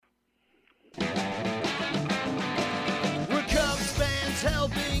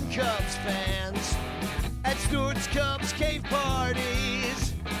Stewart's Cubs cave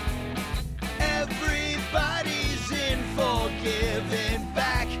parties. Everybody's in for giving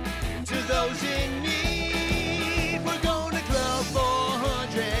back to those in need. We're going to Club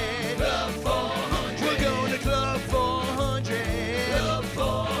 400. Club 400. We're going to Club 400. Club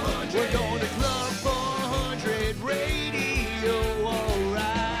 400. We're going to Club 400 Radio. All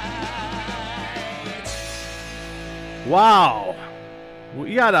right. Wow.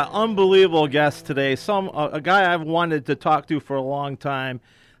 We got an unbelievable guest today. A guy I've wanted to talk to for a long time.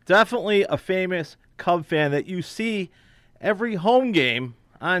 Definitely a famous Cub fan that you see every home game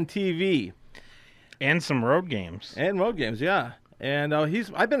on TV. And some road games. Yeah. And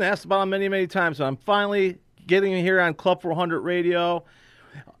I've been asked about him many, many times, so I'm finally getting him here on Club 400 Radio.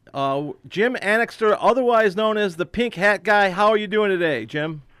 Jim Annixter, otherwise known as the Pink Hat Guy. How are you doing today,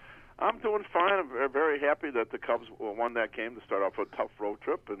 Jim? I'm doing fine. I'm very happy that the Cubs won that game to start off a tough road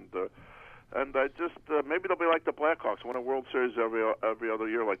trip, and I just maybe they'll be like the Blackhawks, win a World Series every other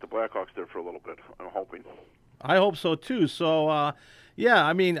year, like the Blackhawks did for a little bit. I'm hoping. I hope so too. So, yeah,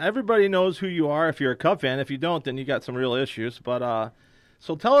 I mean, everybody knows who you are if you're a Cub fan. If you don't, then you got some real issues. But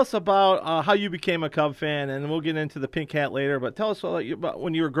so tell us about how you became a Cub fan, and we'll get into the Pink Hat later. But tell us about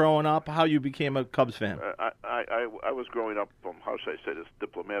when you were growing up, how you became a Cubs fan. I was growing up from, how should I say this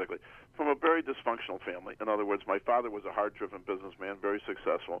diplomatically, from a very dysfunctional family. In other words, my father was a hard-driven businessman, very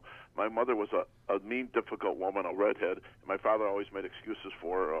successful. My mother was a mean, difficult woman, a redhead. My father always made excuses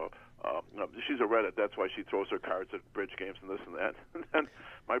for her. She's a redhead, that's why she throws her cards at bridge games and this and that. And then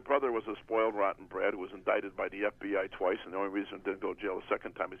my brother was a spoiled, rotten brat who was indicted by the FBI twice, and the only reason he didn't go to jail the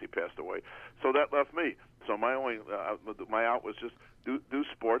second time is he passed away. So that left me. So my out was just do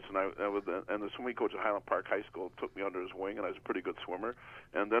sports, and the swimming coach at Highland Park High School took me under his wing, and I was a pretty good swimmer.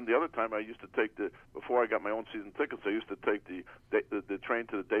 And then the other time I used to take before I got my own season tickets, I used to take the train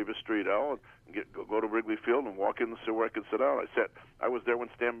to the Davis Street L and go to Wrigley Field and walk in and see where I could sit down. I was there when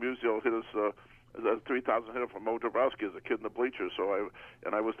Stan Musial hit us a 3,000 hitter from Mo Dabrowski as a kid in the bleachers. So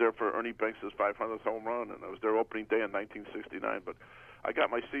I was there for Ernie Banks' 500th home run, and I was there opening day in 1969. But I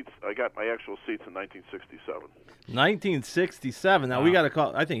got my actual seats in 1967. 1967. Now we got to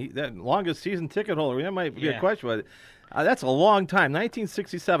call. I think that longest season ticket holder. That might be a question, but that's a long time.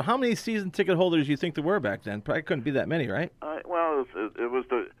 1967. How many season ticket holders do you think there were back then? Probably couldn't be that many, right? It was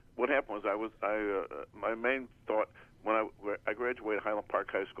what happened was my main thought when I graduated Highland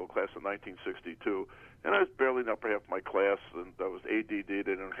Park High School class in 1962, and I was barely in the upper half of my class, and I was ADD. They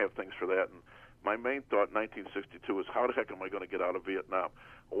didn't have things for that, and my main thought in 1962 is, how the heck am I going to get out of Vietnam?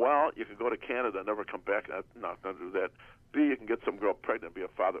 Well, you can go to Canada and never come back. I'm not going to do that. B, you can get some girl pregnant and be a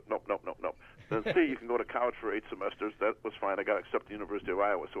father. Nope. Then C, you can go to college for 8 semesters. That was fine. I got accepted to the University of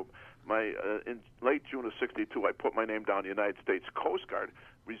Iowa. So in late June of 62, I put my name down the United States Coast Guard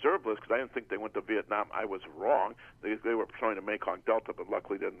reserve list because I didn't think they went to Vietnam. I was wrong. They were trying to Mekong Delta, but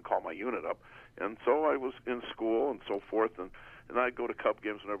luckily they didn't call my unit up. And so I was in school and so forth, and I'd go to Cub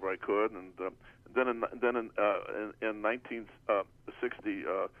games whenever I could. And then in 1960.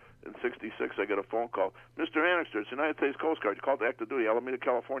 In 66, I get a phone call. Mr. Annixter, it's United States Coast Guard. You called to active duty, Alameda,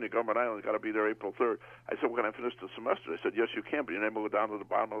 California, Government Island. Got to be there April 3rd. I said, well, can I finish the semester? They said, yes, you can, but your name will go down to the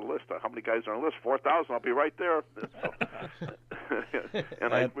bottom of the list. How many guys are on the list? 4,000. I'll be right there.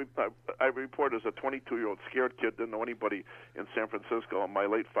 And I reported as a 22-year-old scared kid, didn't know anybody in San Francisco. And my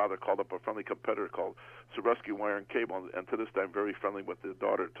late father called up a friendly competitor called Soresky Wire and Cable, and to this day I'm very friendly with the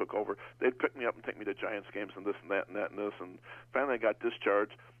daughter that took over. They'd pick me up and take me to Giants games and this and that and that and this. And finally I got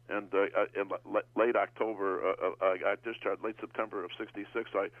discharged. And in late October, I got discharged. Late September of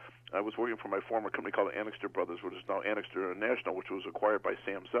 '66, I was working for my former company called the Annixter Brothers, which is now Annixter International, which was acquired by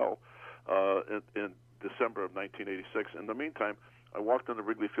Sam Zell in December of 1986. In the meantime, I walked into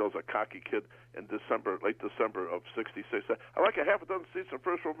Wrigley Field as a cocky kid in late December of '66. I like a half a dozen seats in the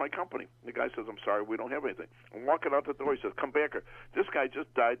first row of my company. The guy says, I'm sorry, we don't have anything. I'm walking out the door. He says, come back here. This guy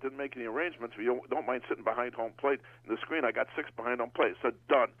just died, didn't make any arrangements. If you don't mind sitting behind home plate. In the screen, I got 6 behind home plate. It said,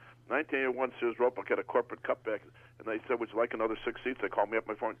 done. 1981 Sears Roebuck had a corporate cutback, and they said, would you like another 6 seats? They called me up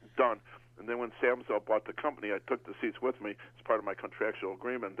my phone, done. And then when Sam Zell bought the company, I took the seats with me as part of my contractual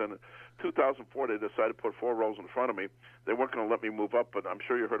agreement. Then in 2004, they decided to put 4 rows in front of me. They weren't going to let me move up, but I'm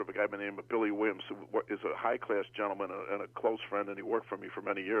sure you heard of a guy by the name of Billy Williams, who is a high-class gentleman and a close friend, and he worked for me for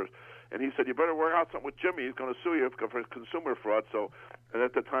many years. And he said, you better work out something with Jimmy. He's going to sue you for consumer fraud. So, and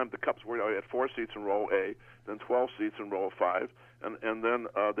at the time, the Cubs were I had 4 seats in row A, then 12 seats in row 5. And then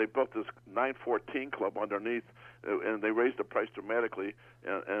they built this 914 club underneath, and they raised the price dramatically,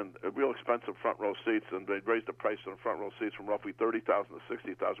 and real expensive front row seats, and they raised the price on front row seats from roughly 30,000 to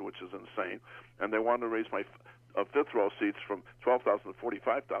 60,000, which is insane. And they wanted to raise my fifth row seats from 12,000 to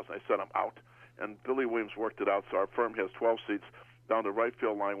 45,000. I said, I'm out. and Billy Williams worked it out. So our firm has 12 seats down the right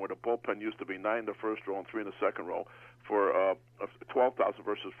field line where the bullpen used to be 9 in the first row and 3 in the second row for $12,000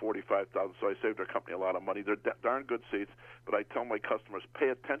 versus $45,000. So I saved our company a lot of money. They're darn good seats, but I tell my customers, pay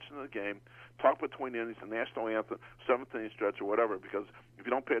attention to the game, talk between innings, the national anthem, seventh inning stretch or whatever, because if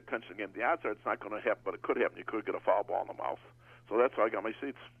you don't pay attention to the game, the odds are it's not going to happen, but it could happen. You could get a foul ball in the mouth. So that's how I got my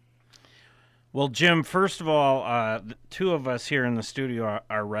seats. Well, Jim, first of all, the two of us here in the studio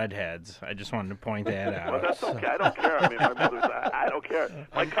are redheads. I just wanted to point that out. Well, that's okay. I don't care. I mean, my mother's. I don't care.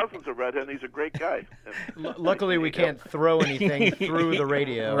 My cousin's a redhead, and he's a great guy. Luckily, we can't throw anything through the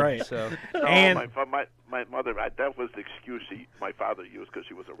radio. Right. So. No, And my mother, that was the excuse my father used because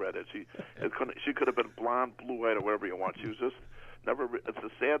she was a redhead. She could have been blonde, blue-eyed, or whatever you want. She was just never. It's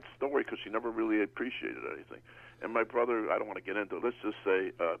a sad story because she never really appreciated anything. And my brother, I don't want to get into it. Let's just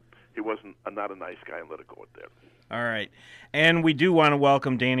say he wasn't not a nice guy, and let it go with that. all right. And we do want to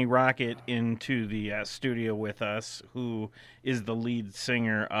welcome Danny Rocket into the studio with us, who is the lead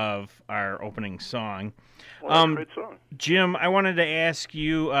singer of our opening song. Well, that's a great song. Jim, I wanted to ask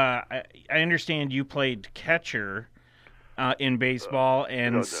you, I understand you played catcher in baseball,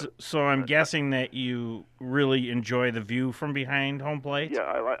 and so I'm guessing that you really enjoy the view from behind home plate? Yeah,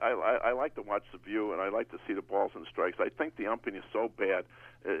 I like to watch the view, and I like to see the balls and strikes. I think the umping is so bad.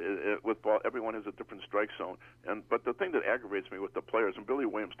 With ball, everyone has a different strike zone. But the thing that aggravates me with the players, and Billy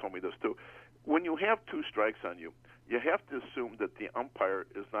Williams told me this too, when you have 2 strikes on you, you have to assume that the umpire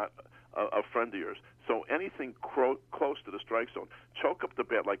is not a friend of yours. So anything close to the strike zone, choke up the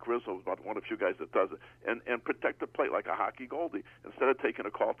bat like Rizzo is about one of the few guys that does it, and protect the plate like a hockey goalie instead of taking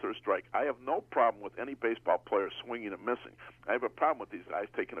a call to a strike. I have no problem with any baseball player swinging and missing. I have a problem with these guys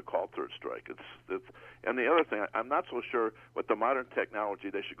taking a call to a strike. And the other thing, I'm not so sure with the modern technology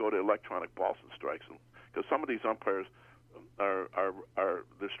they should go to electronic balls and strikes, because some of these umpires are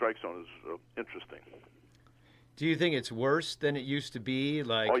their strike zone is interesting. Do you think it's worse than it used to be?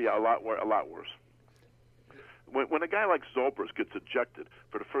 Like, oh yeah, a lot worse. When a guy like Zobrist gets ejected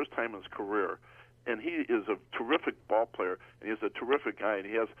for the first time in his career, and he is a terrific ball player, and he's a terrific guy, and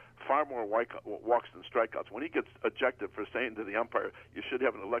he has far more walks than strikeouts. When he gets ejected for saying to the umpire, "You should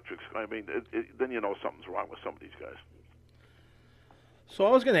have an electric," I mean, then you know something's wrong with some of these guys. So I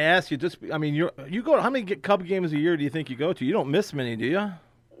was going to ask you, you go. How many Cub games a year do you think you go to? You don't miss many, do you?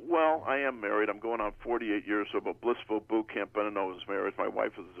 Well, I am married. I'm going on 48 years of a blissful boot camp. Ben and I was married. My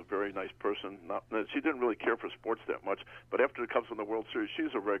wife is a very nice person. She didn't really care for sports that much, but after the Cubs won the World Series,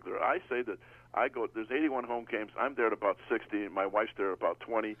 she's a regular. I say that I go. There's 81 home games. I'm there at about 60. And my wife's there at about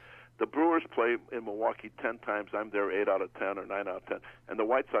 20. The Brewers play in Milwaukee 10 times. I'm there 8 out of 10 or 9 out of 10. And the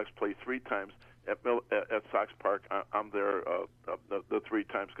White Sox play 3 times at Sox Park. I'm there the 3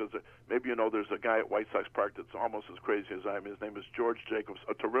 times because maybe you know there's a guy at White Sox Park that's almost as crazy as I am. His name is George Jacobs,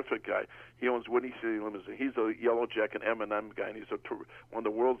 a terrific guy. He owns Windy City Limousine. He's a Yellow Jacket M&M guy, and he's one of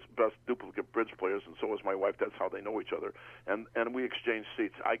the world's best duplicate bridge players, and so is my wife. That's how they know each other. And we exchange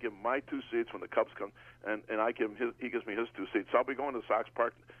seats. I give him my 2 seats when the Cubs come, and I give him he gives me his 2 seats. So I'll be going to Sox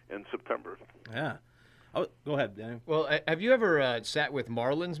Park in September. Yeah. Oh, go ahead, Danny. well, have you ever sat with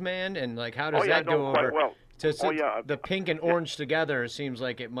Marlins Man, and like how does Oh, yeah, that I know go quite over? well. The pink and orange together seems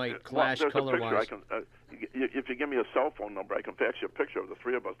like it might clash there's color-wise. a picture. If you give me a cell phone number, I can fax you a picture of the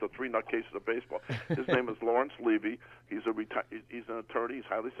 3 of us, the 3 nutcases of baseball. His name is Lawrence Levy. He's an attorney. He's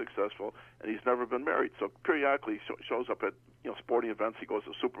highly successful, and he's never been married. So periodically he shows up at sporting events. He goes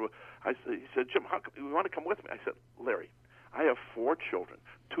to Super. He said, Jim, how come, you want to come with me? I said, Larry, I have 4 children,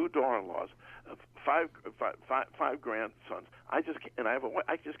 2 daughter-in-laws, 5 grandsons. I just can't, and I have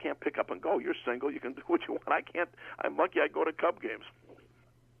I just can't pick up and go. You're single. You can do what you want. I can't. I'm lucky I go to Cub games.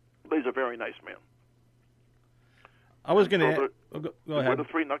 But he's a very nice man. I was going to go go ahead. We're the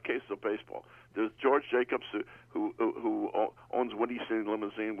 3 nutcases of baseball. There's George Jacobs, who owns Windy City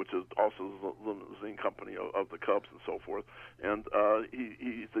Limousine, which is also the limousine company of the Cubs and so forth. And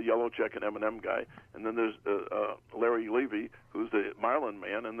he's the Yellow Jacket M&M guy. And then there's Larry Levy, who's the Marlin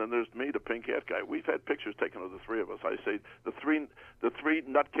man. And then there's me, the pink hat guy. We've had pictures taken of the 3 of us. I say the three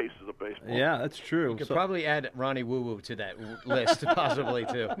nutcases of baseball. Yeah, that's true. You could probably add Ronnie Woo Woo to that list, possibly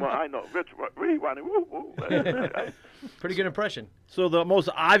too. Well, I know. Ronnie, woo, woo. Pretty good impression. So the most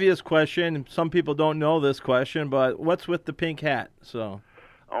obvious question, some people don't know this question, but what's with the pink hat? So,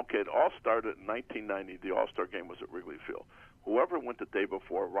 okay, it all started in 1990. The All-Star game was at Wrigley Field. Whoever went the day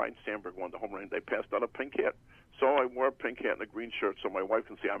before, Ryan Sandberg won the home run, they passed out a pink hat. So I wore a pink hat and a green shirt so my wife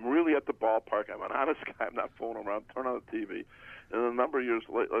can see I'm really at the ballpark. I'm an honest guy. I'm not fooling around. Turn on the TV. And a number of years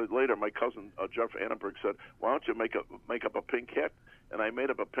later, my cousin Jeff Annenberg said, "Why don't you make up a pink hat and I made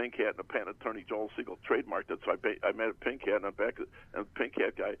up a pink hat, and the patent attorney Joel Siegel trademarked it. So I made a pink hat, and I'm back, and the pink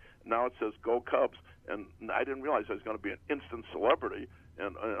hat guy. Now it says "Go Cubs," and I didn't realize I was going to be an instant celebrity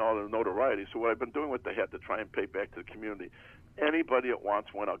and all the notoriety. So what I've been doing with the hat to try and pay back to the community. Anybody that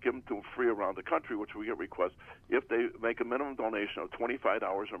wants one, I'll give them to them free around the country, which we get requests. If they make a minimum donation of $25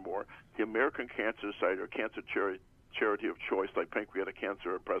 or more, the American Cancer Society or Cancer Charity of choice, like pancreatic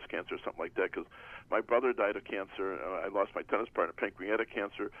cancer or breast cancer or something like that, because my brother died of cancer. I lost my tennis partner, pancreatic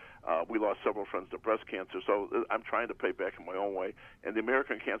cancer. We lost several friends to breast cancer. So I'm trying to pay back in my own way. And the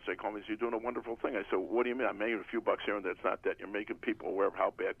American Cancer Society called me and said, "You're doing a wonderful thing." I said, "What do you mean? I'm making a few bucks here and there." It's not that. You're making people aware of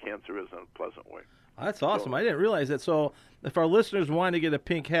how bad cancer is in a pleasant way. That's awesome. I didn't realize that. So if our listeners wanted to get a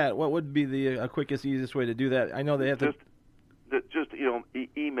pink hat, what would be the quickest, easiest way to do that? I know they have to... Just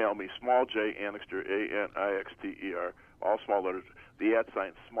email me, small j Annixter, ANIXTER, all small letters, the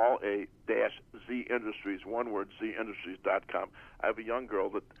 @ small a Z Industries, one word, zindustries.com. I have a young girl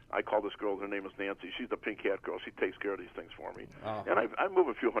that I call this girl, her name is Nancy. She's the pink hat girl. She takes care of these things for me. Oh. And I move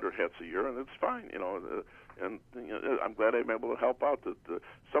a few hundred hats a year, and it's fine, and I'm glad I'm able to help out.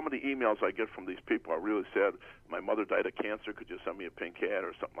 Some of the emails I get from these people are really sad. My mother died of cancer. Could you send me a pink hat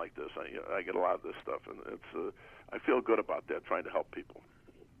or something like this? I get a lot of this stuff, and it's I feel good about that, trying to help people.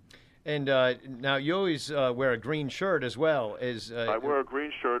 And now you always wear a green shirt as well. I wear a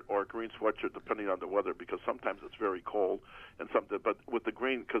green shirt or a green sweatshirt depending on the weather, because sometimes it's very cold and something. But with the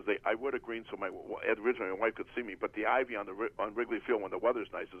green, because I wear the green so originally my wife could see me. But the ivy on Wrigley Field when the weather's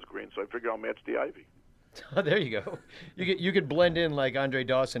nice is green, so I figure I'll match the ivy. Oh, there you go. You could blend in like Andre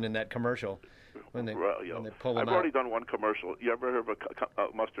Dawson in that commercial when they pull him out. I've already done one commercial. You ever heard of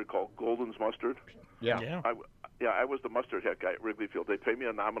a mustard called Golden's Mustard? Yeah. I was the mustard hat guy at Wrigley Field. They paid me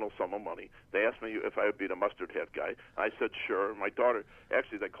a nominal sum of money. They asked me if I would be the mustard hat guy. I said sure. My daughter,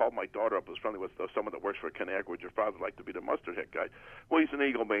 actually, they called my daughter up, was friendly with someone that works for Conagra. Would your father like to be the mustard hat guy? Well, he's an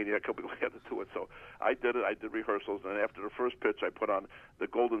egomaniac. He'll be glad to do it. So I did it. I did rehearsals, and after the first pitch, I put on the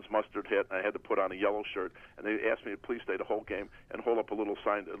Golden's mustard hat, and I had to put on a yellow shirt. And they asked me to please stay the whole game and hold up a little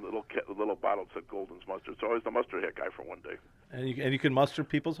sign, a little bottle that said Golden's mustard. So I was the mustard hat guy for one day. And you can mustard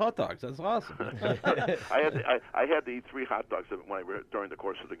people's hot dogs. That's awesome. I had to eat 3 hot dogs during the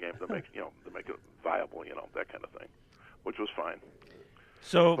course of the game to make it viable, that kind of thing, which was fine.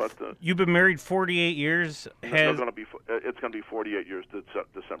 So you've been married 48 years. It's going to be 48 years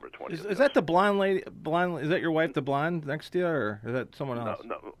December 20th. Is that the blonde lady? Is that your wife, the blonde next to you, or is that someone else?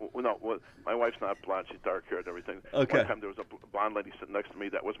 No. My wife's not blonde. She's dark haired and everything. Okay. One time there was a blonde lady sitting next to me.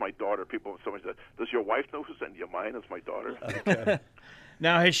 That was my daughter. Somebody said, "Does your wife know who's in your mind?" It's my daughter. Okay.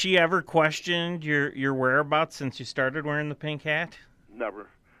 Now, has she ever questioned your whereabouts since you started wearing the pink hat? Never.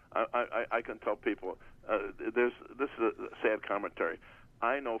 I can tell people. This is a sad commentary.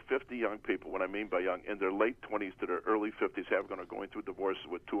 I know 50 young people, what I mean by young, in their late 20s to their early 50s are going through divorces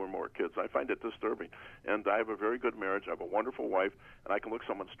with 2 or more kids. I find it disturbing. And I have a very good marriage. I have a wonderful wife, and I can look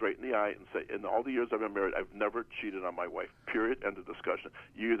someone straight in the eye and say, in all the years I've been married, I've never cheated on my wife, period, end of discussion.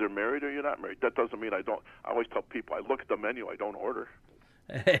 You're either married or you're not married. That doesn't mean I don't. I always tell people, I look at the menu, I don't order.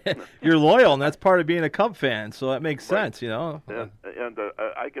 You're loyal, and that's part of being a Cub fan, so that makes sense, And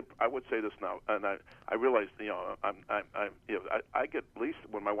I would say this now, and I realize, I get, at least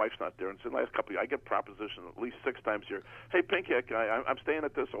when my wife's not there, and it's in the last couple of years, I get propositions at least 6 times a year. Hey, pink hat guy, I'm staying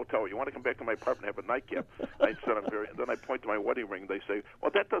at this hotel. You want to come back to my apartment and have a nightcap? I said I'm very. And then I point to my wedding ring. They say,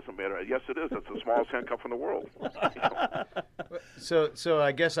 well, that doesn't matter. Yes, it is. It's the smallest handcuff in the world. So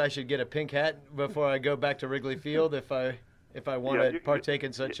I guess I should get a pink hat before I go back to Wrigley Field if I want to partake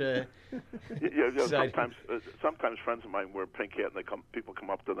in such a sometimes friends of mine wear pink hat, and people come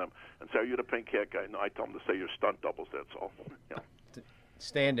up to them and say, "Are you the pink hat guy?" No, I tell them to say you're stunt doubles. That's all.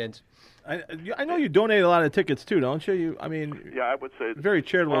 Stand-ins. I know you donate a lot of tickets too, don't you? I would say very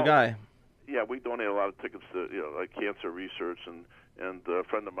charitable guy. Yeah, we donate a lot of tickets to like cancer research, and a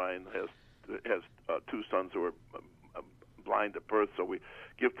friend of mine has 2 sons who are blind at birth, so we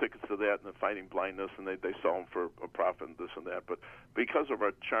give tickets to that and the Fighting Blindness, and they sell them for a profit and this and that. But because of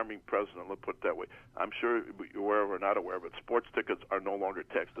our charming president, let's put it that way, I'm sure you're aware or not aware, but sports tickets are no longer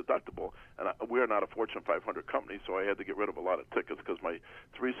tax deductible, and we are not a Fortune 500 company, so I had to get rid of a lot of tickets because my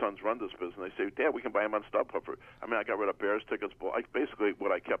 3 sons run this business. They say, "Dad, we can buy them on StubHub." I got rid of Bears tickets, but basically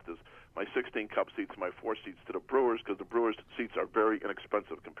what I kept is my 16 Cub seats, my 4 seats to the Brewers, because the Brewers seats are very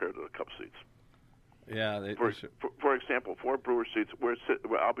inexpensive compared to the Cub seats. Yeah. For example, 4 Brewer seats.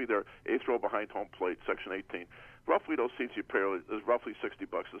 I'll be there 8th row behind home plate, section 18. Roughly those seats you pay is roughly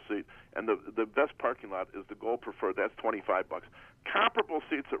 $60 a seat, and the best parking lot is the Gold Preferred. That's $25. Comparable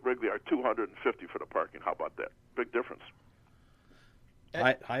seats at Wrigley are $250 for the parking. How about that? Big difference.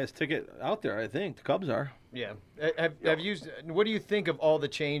 Highest ticket out there, I think. The Cubs are. Yeah. What do you think of all the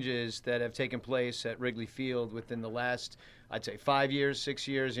changes that have taken place at Wrigley Field within the last, I'd say, 5 years, 6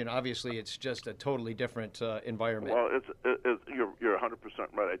 years? Obviously it's just a totally different environment. Well, you're 100%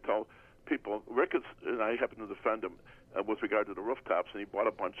 right. I tell people, Ricketts, and I happen to defend him with regard to the rooftops, and he bought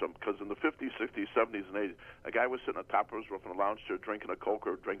a bunch of them because in the 50s, 60s, 70s, and 80s, a guy was sitting on top of his roof in a lounge chair drinking a Coke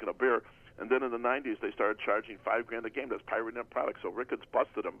or drinking a beer, and then in the 90s they started charging $5,000 a game. That's pirating products. So Ricketts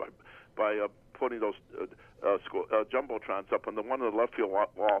busted him by putting those jumbotrons up on the one on the left field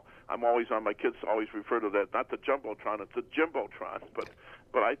wall. I'm always on. My kids always refer to that, not the jumbotron, it's a Jimbotron.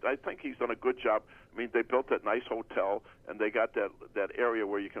 But I think he's done a good job. I mean, they built that nice hotel, and they got that area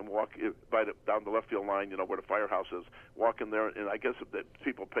where you can walk down the left field line, where the firehouse is. Walk in there, and I guess if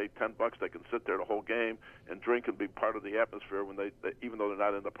people pay $10, they can sit there the whole game and drink and be part of the atmosphere. When they even though they're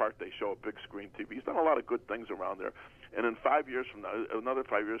not in the park, they show a big screen TV. He's done a lot of good things around there. And in 5 years from now, another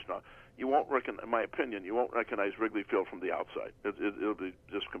 5 years from now, you won't in my opinion, you won't recognize Wrigley Field from the outside. It'll be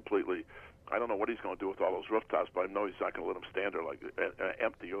just completely. I don't know what he's going to do with all those rooftops, but I know he's not going to let them stand there like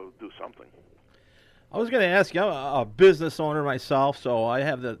empty. He'll do something. I was going to ask you, I'm a business owner myself, so I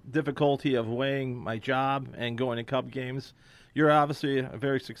have the difficulty of weighing my job and going to Cub games. You're obviously a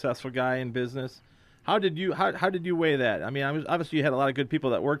very successful guy in business. How did you weigh that? I mean, obviously you had a lot of good people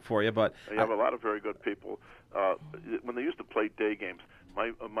that worked for you, but you have a lot of very good people. When they used to play day games,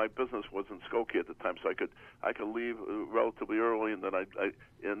 my business was in Skokie at the time, so I could leave relatively early, and then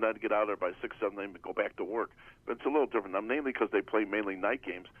I'd get out there by 6, 7, and go back to work. But it's a little different. I'm mainly because they play mainly night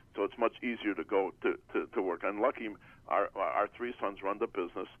games, so it's much easier to go to work. I'm lucky. Our three sons run the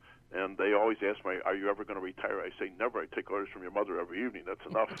business, and they always ask me, "Are you ever going to retire?" I say, "Never. I take orders from your mother every evening. That's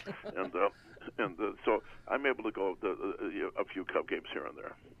enough." So I'm able to go to a few Cub games here and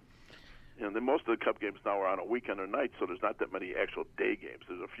there. And then most of the Cub games now are on a weekend or night, so there's not that many actual day games.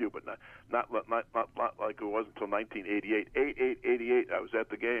 There's a few, but not like it was until 1988. 88, I was at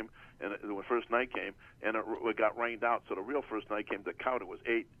the game, and the first night game, and it got rained out, so the real first night game that counted was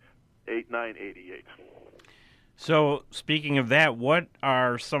 88. So, speaking of that, what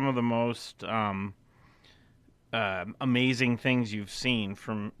are some of the most amazing things you've seen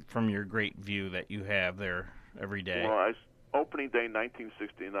from your great view that you have there every day? Well, opening day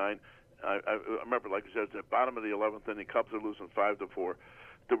 1969. I remember, like I said, at the bottom of the 11th inning, Cubs are losing 5-4.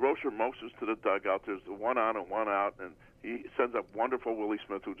 DeRocher motions to the dugout. There's the one on and one out, and he sends up wonderful Willie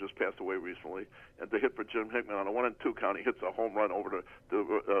Smith, who just passed away recently, and the hit for Jim Hickman on a 1-2 count. He hits a home run over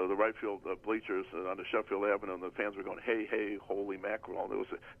the right field bleachers on the Sheffield Avenue, and the fans were going, "Hey, hey, holy mackerel!" And it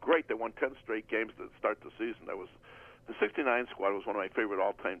was great. They won 10 straight games to start the season. The '69 squad was one of my favorite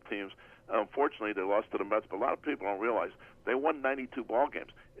all-time teams. Unfortunately, they lost to the Mets, but a lot of people don't realize they won 92 ball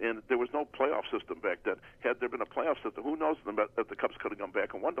games, and there was no playoff system back then. Had there been a playoff system, who knows that the Cubs could have come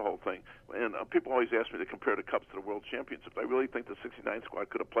back and won the whole thing. And people always ask me to compare the Cubs to the World Championship. I really think the '69 squad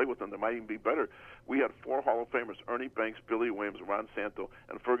could have played with them. They might even be better. We had 4 Hall of Famers: Ernie Banks, Billy Williams, Ron Santo,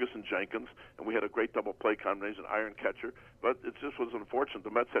 and Ferguson Jenkins, and we had a great double play combination, iron catcher. But it just was unfortunate. The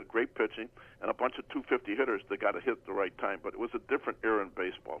Mets had great pitching and a bunch of 250 hitters that got to hit at the right time. But it was a different era in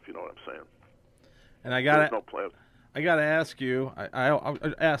baseball, if you know what I'm saying. And I got to ask you. I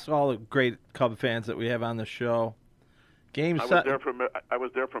ask all the great Cub fans that we have on the show. I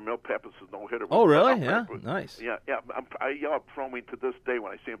was there for Mil Pappas' no-hitter. Oh, really? Yeah, nice. Yeah. I yell at Fromming to this day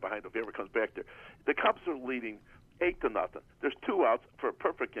when I see him behind if he ever comes back there. The Cubs are leading 8-0. There's 2 outs for a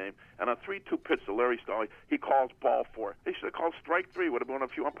perfect game, and a 3-2 pitch to Larry Stalley. He calls ball 4. They should have called strike 3. Would have been a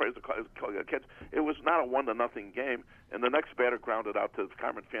few umpires to call catch. It was not a 1-0 game, and the next batter grounded out to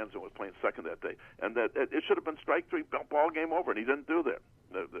Carmen Fanzo, who was playing second that day. And it should have been strike 3, ball game over, and he didn't do that.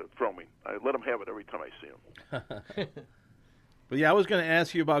 The Fromming. I let him have it every time I see him. But yeah, I was going to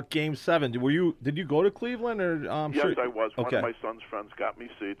ask you about Game 7. Did you go to Cleveland or? Yes, I was. Okay. One of my son's friends got me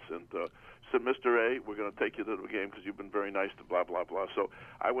seats and said, "Mr. A, we're going to take you to the game because you've been very nice to blah blah blah." So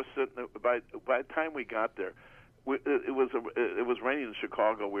I was sitting. By the time we got there, it was raining in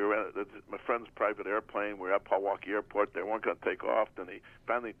Chicago. We were at my friend's private airplane. We were at Milwaukee Airport. They weren't going to take off. Then he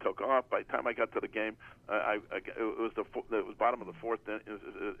finally took off. By the time I got to the game, it was the bottom of the fourth.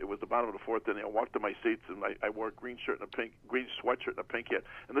 It was the bottom of the fourth inning. I walked to my seats and I wore a green sweatshirt and a pink hat.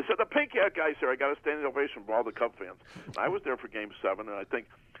 And they said, "The pink hat guy's here." I got a standing ovation from all the Cub fans. I was there for Game 7, and I think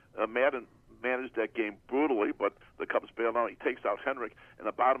Madden managed that game brutally, but the Cubs bailed out. He takes out Henrik in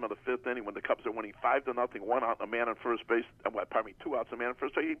the bottom of the 5th inning when the Cubs are winning 5-0, 1 out, and a man on first base. 2 outs, a man on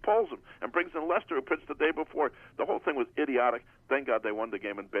first base. He pulls him and brings in Lester, who pitched the day before. The whole thing was idiotic. Thank God they won the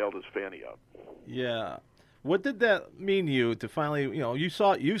game and bailed his fanny out. Yeah. What did that mean to you to finally,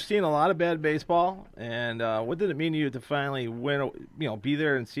 you've seen a lot of bad baseball, and what did it mean to you to finally win, be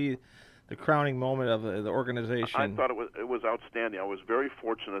there and see the crowning moment of the organization? I thought it was outstanding. I was very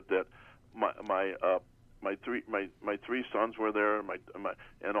fortunate that my three sons were there, and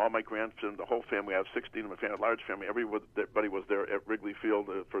all my grandchildren, the whole family. I have 16 in my family, a large family. Everybody was there at Wrigley Field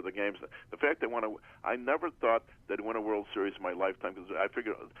for the games. The fact I never thought they'd win a World Series in my lifetime, because I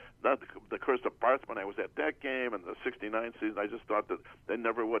figured not the curse of Barthman. I was at that game and the '69 season. I just thought that they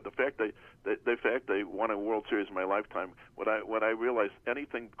never would. The fact they won a World Series in my lifetime. What I realized,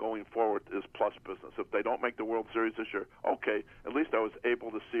 anything going forward is plus business. If they don't make the World Series this year, okay. At least I was able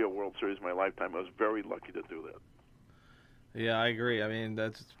to see a World Series in my lifetime. I was very lucky to do that. Yeah, I agree. I mean,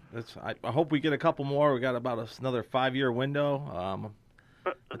 that's. I hope we get a couple more. We got about another 5-year window.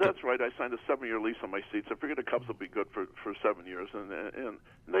 That's right. I signed a 7-year lease on my seats. I figured the Cubs will be good for 7 years. And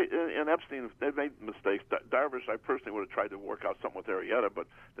Epstein, they made mistakes. Darvish, I personally would have tried to work out something with Arrieta, but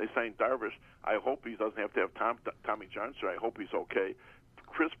they signed Darvish. I hope he doesn't have to have Tommy John surgery. I hope he's okay.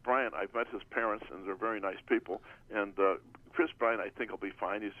 Chris Bryant, I've met his parents, and they're very nice people. And Chris Bryant, I think, will be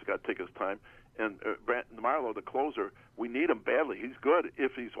fine. He's got to take his time. And Marlowe, the closer, we need him badly. He's good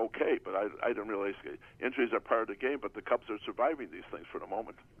if he's okay, but I didn't realize injuries are part of the game, but the Cubs are surviving these things for the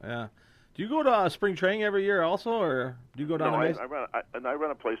moment. Yeah. Do you go to spring training every year also, or do you go down to Mesa? I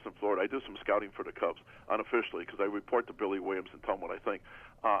run a place in Florida. I do some scouting for the Cubs unofficially because I report to Billy Williams and tell him what I think.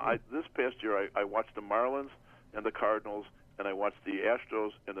 This past year, I watched the Marlins and the Cardinals, and I watched the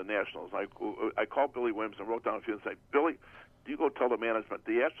Astros and the Nationals. I called Billy Williams and wrote down a few and said, Billy, you go tell the management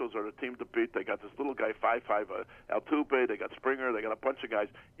the Astros are the team to beat. They got this little guy, 5'5", Altuve. They got Springer. They got a bunch of guys.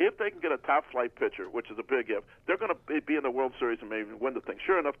 If they can get a top-flight pitcher, which is a big if, they're going to be in the World Series and maybe win the thing.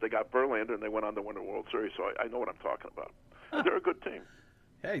 Sure enough, they got Verlander, and they went on to win the World Series, so I know what I'm talking about. They're a good team.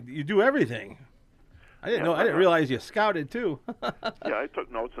 Hey, you do everything. I didn't realize you scouted too. Yeah, I took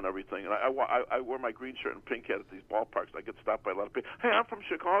notes and everything, and I wear my green shirt and pink hat at these ballparks. I get stopped by a lot of people. Hey, I'm from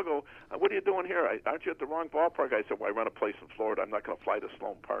Chicago. What are you doing here? Aren't you at the wrong ballpark? I said, well, I run a place in Florida. I'm not going to fly to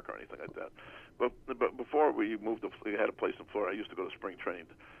Sloan Park or anything like that. But before we had a place in Florida. I used to go to spring training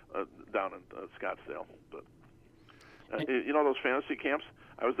down in Scottsdale. But you know those fantasy camps?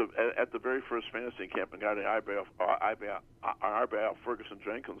 I was at the very first fantasy camp and got an Arbel Ferguson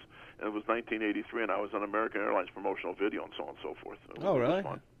Jenkins, and it was 1983, and I was on American Airlines promotional video and so on and so forth. It was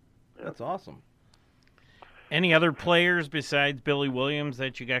fun. Yeah. That's awesome. Any other players besides Billy Williams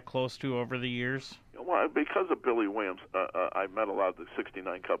that you got close to over the years? Well, because of Billy Williams, I met a lot of the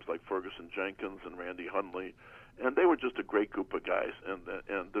 '69 Cubs like Ferguson Jenkins and Randy Hundley, and they were just a great group of guys. And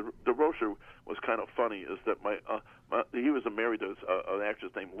the Rocher was kind of funny. Is that he was married to an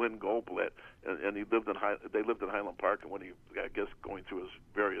actress named Lynn Goldblatt, and they lived in Highland Park. And when he, I guess, going through his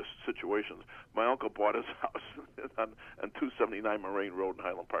various situations, my uncle bought his house on 279 Moraine Road in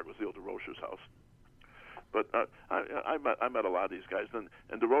Highland Park. It was the old DeRocher's house. But I met a lot of these guys. And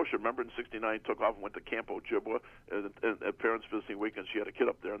DeRocher, remember in '69, took off and went to Camp Ojibwa and parents visiting weekends. She had a kid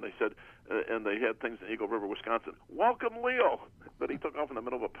up there, and they said, and they had things in Eagle River, Wisconsin. Welcome, Leo. But he took off in the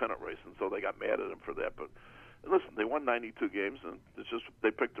middle of a pennant race, and so they got mad at him for that. But listen, they won 92 games, and it's just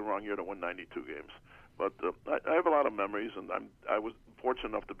they picked the wrong year to win 92 games. But I have a lot of memories, and I was fortunate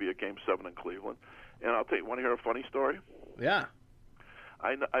enough to be at Game 7 in Cleveland. And I'll tell you, want to hear a funny story? Yeah.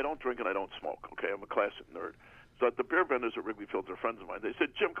 I don't drink and I don't smoke, okay? I'm a classic nerd. So the beer vendors at Wrigley Field are friends of mine. They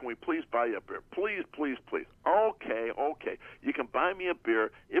said, Jim, can we please buy you a beer? Please, please, please. Okay. You can buy me a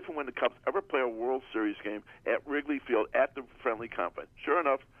beer if and when the Cubs ever play a World Series game at Wrigley Field at the friendly confines. Sure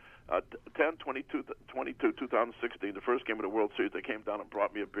enough, 10/22/2016, the first game of the World Series, they came down and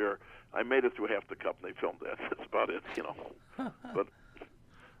brought me a beer. I made it through half the cup, and they filmed that. That's about it, you know. But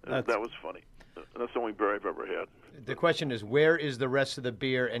that was funny. That's the only beer I've ever had. The question is, where is the rest of the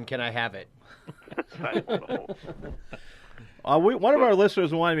beer, and can I have it? I don't know. One of our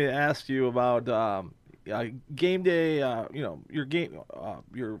listeners wanted me to ask you about game day. Your game,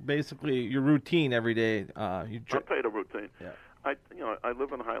 your routine every day. I'll tell you the routine. Yeah. I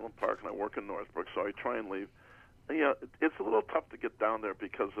live in Highland Park and I work in Northbrook, so I try and leave. And, it's a little tough to get down there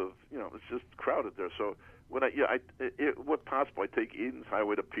because of it's just crowded there. So when what possible, I take Edens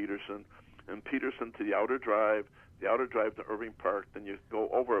Highway to Peterson, and Peterson to the Outer Drive to Irving Park. Then you go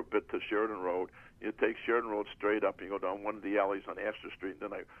over a bit to Sheridan Road. You take Sheridan Road straight up, and you go down one of the alleys on Astor Street.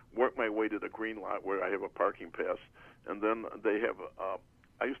 And then I work my way to the green lot where I have a parking pass. And then they have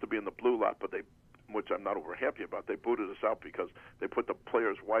I used to be in the blue lot, but which I'm not over happy about. They booted us out because they put the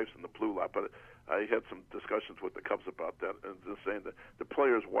players' wives in the blue lot. But I had some discussions with the Cubs about that, and just saying that the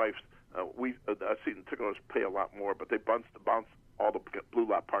players' wives, season ticketers pay a lot more, but they bounce all the blue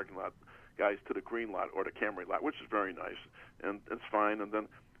lot parking lot guys to the green lot or the Camry lot, which is very nice, and it's fine. And then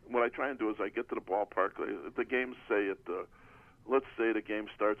what I try and do is I get to the ballpark. The games say at the, let's say the game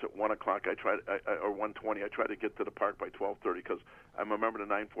starts at 1 o'clock. Or 1:20. I try to get to the park by 12:30 because I'm a member of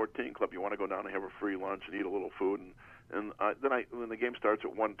the 914 Club. You want to go down and have a free lunch and eat a little food, and then when the game starts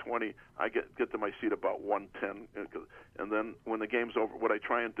at 1:20, I get to my seat about 1:10, and then when the game's over, what I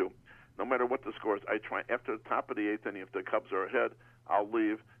try and do, no matter what the score is, I try after the top of the 8th inning. If the Cubs are ahead, I'll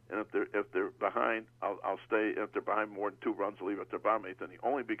leave, and if they're behind, I'll stay. If they're behind more than 2 runs, I'll leave at the bottom 8th inning.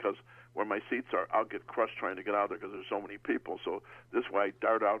 Only because where my seats are, I'll get crushed trying to get out there because there's so many people. So this way, I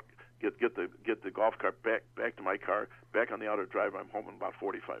dart out, get the golf cart back to my car, back on the outer drive. I'm home in about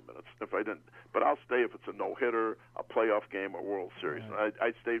 45 minutes. If I didn't, but I'll stay if it's a no-hitter, a playoff game, or World Series. Right.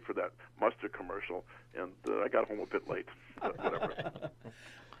 I stayed for that mustard commercial, and I got home a bit late. But whatever.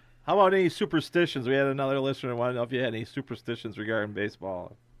 How about any superstitions? We had another listener who wanted to know if you had any superstitions regarding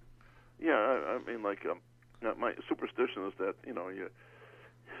baseball. Yeah, I mean, like my superstition is that you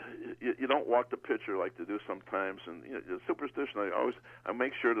don't walk the pitcher like they do sometimes, and the superstition I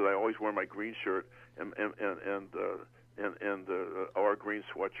make sure that I always wear my green shirt and or a green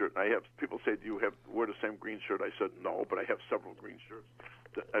sweatshirt. I have people say, "Do you wear the same green shirt?" I said no, but I have several green shirts.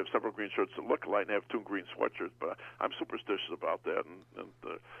 I have several green shirts that look alike, and I have 2 green sweatshirts. But I'm superstitious about that, and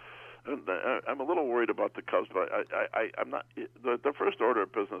I'm a little worried about the Cubs, but I'm not. The first order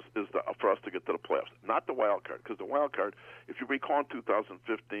of business is for us to get to the playoffs, not the wild card. Because the wild card, if you recall, in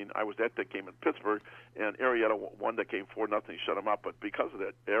 2015, I was at that game in Pittsburgh, and Arrieta won that game 4-0, shut him up. But because of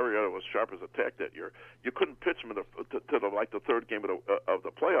that, Arrieta was sharp as a tack that year. You couldn't pitch him to the third game of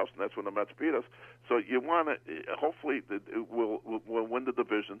the playoffs, and that's when the Mets beat us. So you want to hopefully we'll win the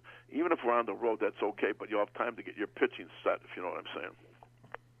division. Even if we're on the road, that's okay. But you'll have time to get your pitching set, if you know what I'm saying.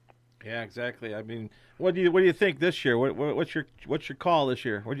 Yeah, exactly. I mean, what do you think this year? What's your call this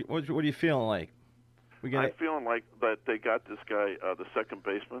year? What are you feeling like? I'm feeling like that they got this guy, the second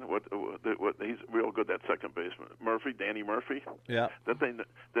baseman. He's real good. That second baseman, Danny Murphy. Yeah. Did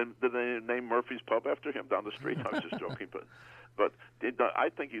they name Murphy's Pub after him down the street? I was just joking, but I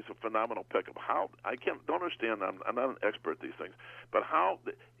think he's a phenomenal pickup. How I don't understand. I'm not an expert at these things, but how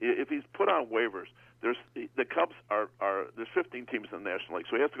if he's put on waivers. The Cubs are there's 15 teams in the National League,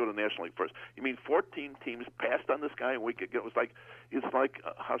 so he has to go to the National League first. You mean 14 teams passed on this guy, and we could get? It's like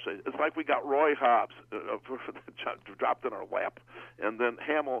we got Roy Hobbs dropped in our lap, and then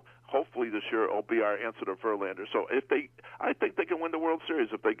Hamill. Hopefully this year will be our answer to Verlander. So I think they can win the World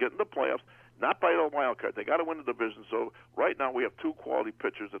Series if they get in the playoffs. Not by the wild card. They got to win the division. So right now we have 2 quality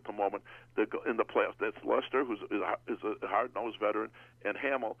pitchers at the moment that go in the playoffs. That's Lester, who's a hard-nosed veteran, and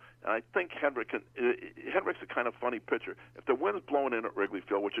Hamill. And I think Hendrick's a kind of funny pitcher. If the wind's blowing in at Wrigley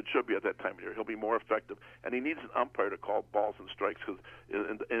Field, which it should be at that time of year, he'll be more effective. And he needs an umpire to call balls and strikes,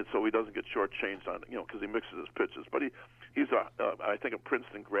 and so he doesn't get shortchanged on because he mixes his pitches. But he's I think a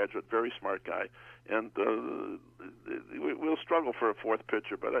Princeton graduate, very smart guy, and we'll struggle for a 4th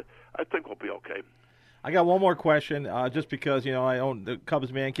pitcher, but I think we'll be okay. I got one more question, just because I own the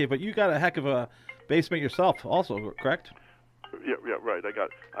Cubs Man Cave, but you got a heck of a basement yourself, also, correct? Yeah, right. I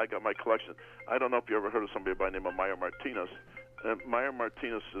got my collection. I don't know if you ever heard of somebody by the name of Maya Martinez. Maya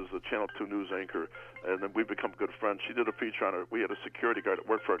Martinez is a Channel 2 news anchor, and then we've become good friends. She did a feature on her. We had a security guard that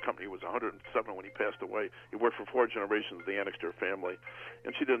worked for a company. He was 107 when he passed away. He worked for 4 generations of the Annixter family,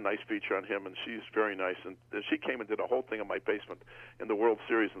 and she did a nice feature on him, and she's very nice. And she came and did a whole thing in my basement in the World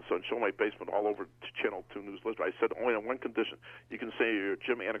Series, and so showed my basement all over Channel 2 news list. I said, only on one condition. You can say you're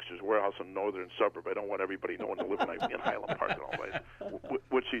Jim Annixter's warehouse in northern suburb. I don't want everybody knowing to live in Highland Park and all that,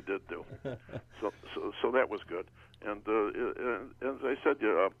 which she did do. So that was good. And as I said,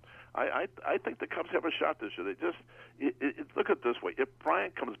 I think the Cubs have a shot this year. They just look at it this way: if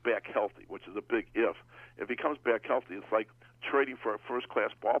Bryant comes back healthy, which is a big if he comes back healthy, it's like trading for a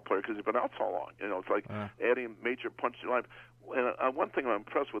first-class ball player because he's been out so long. It's like adding major punch to your line. And one thing I'm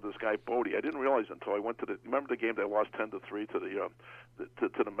impressed with this guy Bodie. I didn't realize until I went to remember the game they lost 10-3 to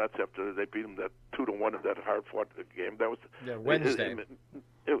the Mets after they beat them that 2-1 in that hard-fought game. That was Wednesday.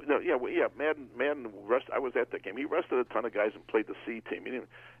 Madden I was at that game. He rested a ton of guys and played the C team.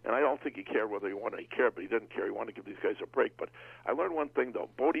 And I don't think he cared whether he won. He cared, but he didn't care. He wanted to give these guys a break. But I learned one thing though.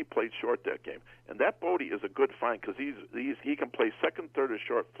 Bodie played short that game, and that Bodie is a good find because he can play second, third, or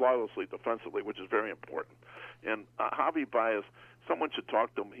short flawlessly defensively, which is very important. And Javi Baez, someone should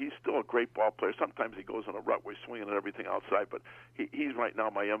talk to him. He's still a great ball player. Sometimes he goes in a rut where he's swinging at everything outside, but he's right now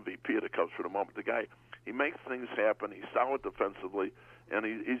my MVP of the Cubs for the moment. The guy, he makes things happen. He's solid defensively, and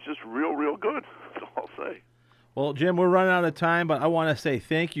he's just real good. That's all I'll say. Well, Jim, we're running out of time, but I want to say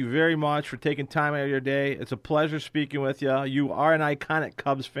thank you very much for taking time out of your day. It's a pleasure speaking with you. You are an iconic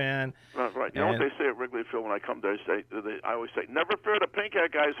Cubs fan. Right. You know what they say at Wrigley Field when I come there? I always say, never fear the pink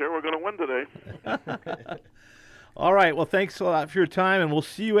hat guys here. We're going to win today. All right. Well, thanks a lot for your time, and we'll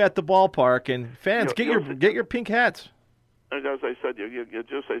see you at the ballpark. And fans, get your pink hats. And as I said,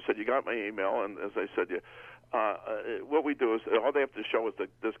 you got my email, and as I said, what we do is all they have to show is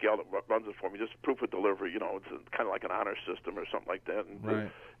this gal that runs it for me, just proof of delivery. It's kind of like an honor system or something like that. And,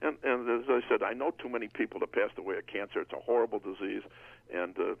 right. And as I said, I know too many people that passed away of cancer. It's a horrible disease,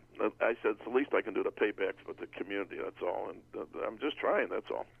 and I said it's the least I can do to pay back for the community. That's all, and I'm just trying. That's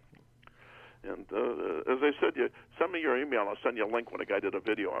all. And as I said, you send me your email. I'll send you a link when a guy did a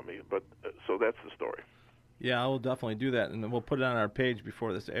video on me. But so that's the story. Yeah, I will definitely do that, and then we'll put it on our page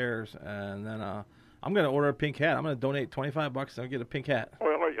before this airs, and then I'm going to order a pink hat. I'm going to donate $25 and I'll get a pink hat.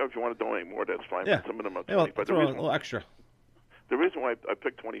 Well, if you want to donate more, that's fine. Yeah. It's a minimum of Yeah, 25. throw a little extra. The reason why I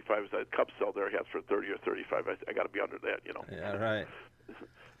picked 25 is that Cubs sell their hats for 30 or 35. I got to be under that, Yeah, right.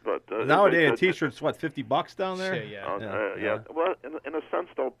 But nowadays, a T-shirt's what, $50 down there? Yeah. Well, in a sense,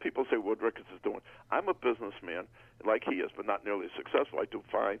 though, people say what Ricketts is doing. I'm a businessman, like he is, but not nearly as successful. I do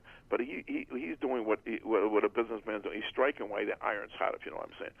fine, but he's doing what a businessman's doing. He's striking while the iron's hot, if you know what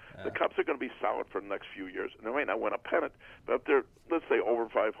I'm saying. Yeah. The Cubs are going to be solid for the next few years, and they might not win a pennant, but if they're, let's say, over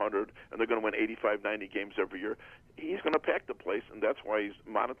 500, and they're going to win 85, 90 games every year, he's going to pack the place, and that's why he's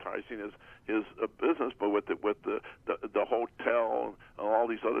monetizing his business, but with the hotel and all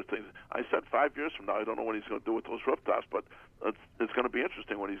these other things. I said 5 years from now, I don't know what he's going to do with those rooftops, but it's going to be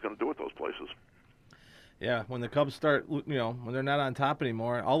interesting what he's going to do with those places. Yeah, when the Cubs start, when they're not on top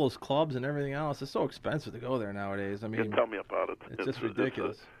anymore, all those clubs and everything else, it's so expensive to go there nowadays. I mean, tell me about it. It's just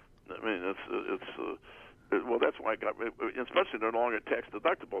ridiculous. Well, that's why I got, especially they're no longer tax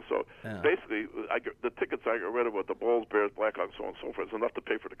deductible. So basically, the tickets I got rid of with the Bulls, Bears, Blackhawks, so on and so forth, is enough to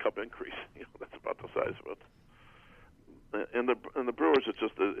pay for the Cub increase. That's about the size of it. And the Brewers, it's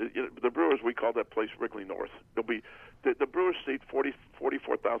just the Brewers. We call that place Wrigley North. There'll be the Brewers seat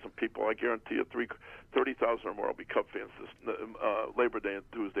 44,000 people. I guarantee you, 30,000 or more will be Cub fans this Labor Day and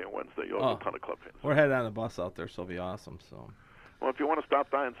Tuesday and Wednesday. You'll have a ton of Cub fans. We're heading on a bus out there, so it'll be awesome. So. Well, if you want to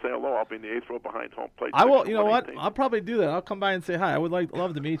stop by and say hello, I'll be in the 8th row behind home plate. I will. You know what? I'll probably do that. I'll come by and say hi. I would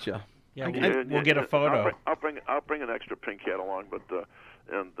love to meet you. Yeah, we'll get a photo. I'll bring an extra pink hat along, but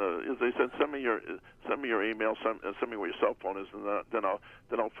as they said, send me your email, send me where your cell phone is, and then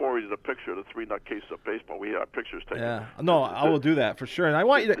I'll forward you the picture of the 3 nutcases of baseball. We have pictures taken. Yeah, no, I will do that for sure. And I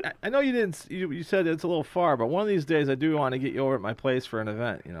want you to. I know you didn't. You said it's a little far, but one of these days I do want to get you over at my place for an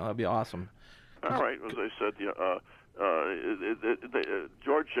event. That'd be awesome. All right, as I said,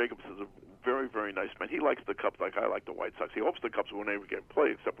 George Jacobs is a very, very nice man. He likes the Cubs like I like the White Sox. He hopes the Cubs will never get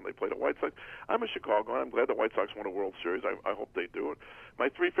played, except when they play the White Sox. I'm a Chicago, and I'm glad the White Sox won a World Series. I hope they do it. My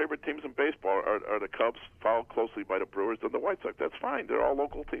 3 favorite teams in baseball are the Cubs, followed closely by the Brewers, and the White Sox. That's fine. They're all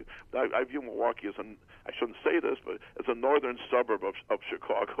local teams. I view Milwaukee as I shouldn't say this, but as a northern suburb of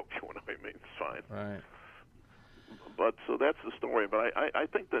Chicago, if you know what I mean. It's fine. Right. But so that's the story. But I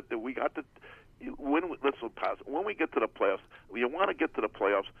think that we got to. When we get to the playoffs, you want to get to the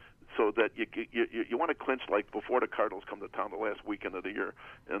playoffs so that you want to clinch like before the Cardinals come to town the last weekend of the year.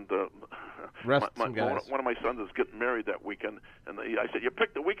 And Rest some guys. One of my sons is getting married that weekend, and I said, "You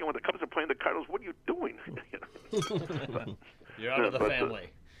picked the weekend when the Cubs are playing the Cardinals. What are you doing?" You're out of the family.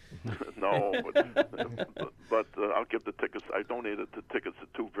 No, but I'll give the tickets. I donated the tickets to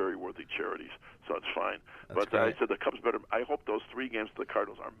 2 very worthy charities, so it's fine. That's but great. I said the Cubs better. I hope those 3 games to the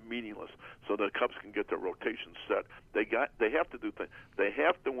Cardinals are meaningless, so the Cubs can get their rotation set. They have to do things. They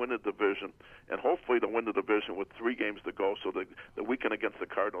have to win the division, and hopefully they'll win the division with 3 games to go. So the weekend against the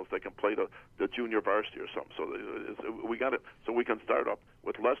Cardinals, they can play the junior varsity or something. So we got it. So we can start up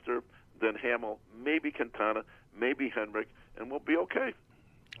with Lester, then Hamill, maybe Quintana, maybe Henrik, and we'll be okay.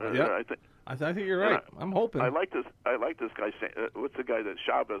 Yeah, I think you're right. I'm hoping. I like this guy. What's the guy that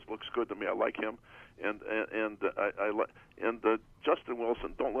Chavez looks good to me? I like him, and Justin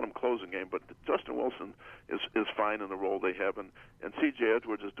Wilson. Don't let him close the game, but Justin Wilson is fine in the role they have, and C.J.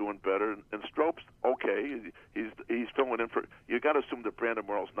 Edwards is doing better, and Strope's okay. He's filling in for. You got to assume that Brandon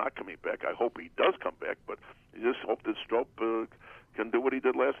Morrow's not coming back. I hope he does come back, but you just hope that Strope can do what he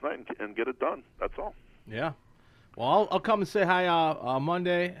did last night and get it done. That's all. Yeah. Well, I'll come and say hi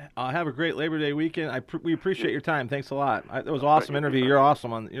Monday. Have a great Labor Day weekend. We appreciate your time. Thanks a lot. It was an awesome interview. You're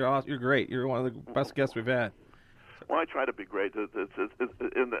awesome. You're great. You're one of the best guests we've had. Well, I try to be great.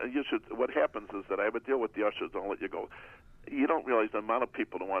 What happens is that I have a deal with the ushers. Don't let you go. you don't realize the amount of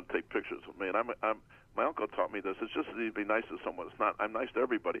people that want to take pictures with me. And my uncle taught me this. It's just to be nice to someone. It's not. I'm nice to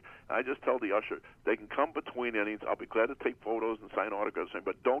everybody. I just tell the usher they can come between innings. I'll be glad to take photos and sign autographs,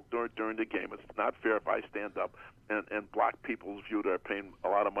 but don't during the game. It's not fair if I stand up and block people's view that are paying a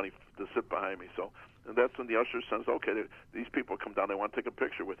lot of money to sit behind me. So. And that's when the usher says, "Okay, these people come down. They want to take a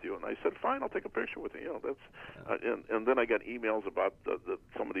picture with you." And I said, "Fine, I'll take a picture with you." You know, that's and then I got emails about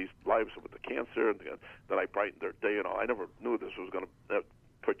some of these lives with the cancer and that I brightened their day and all. I never knew this was going to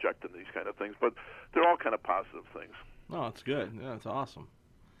project into these kind of things, but they're all kind of positive things. No, it's good. Yeah, it's awesome.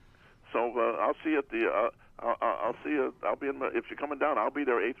 So I'll see you at the. I'll see you. I'll be in. If you're coming down, I'll be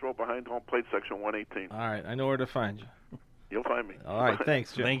there 8th row behind home plate, section 118. All right, I know where to find you. You'll find me. All right,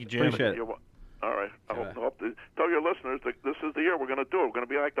 thanks, Jim. Thank you, Jim. Appreciate it. All right. I hope tell your listeners that this is the year we're going to do it. We're going to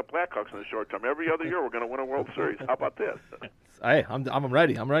be like the Blackhawks in the short term. Every other year we're going to win a World Series. How about that? Hey, I'm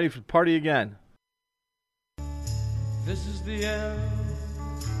ready. I'm ready for the party again. This is the end,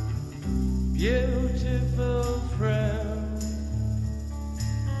 beautiful friend.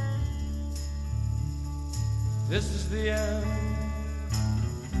 This is the end,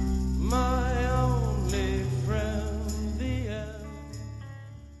 my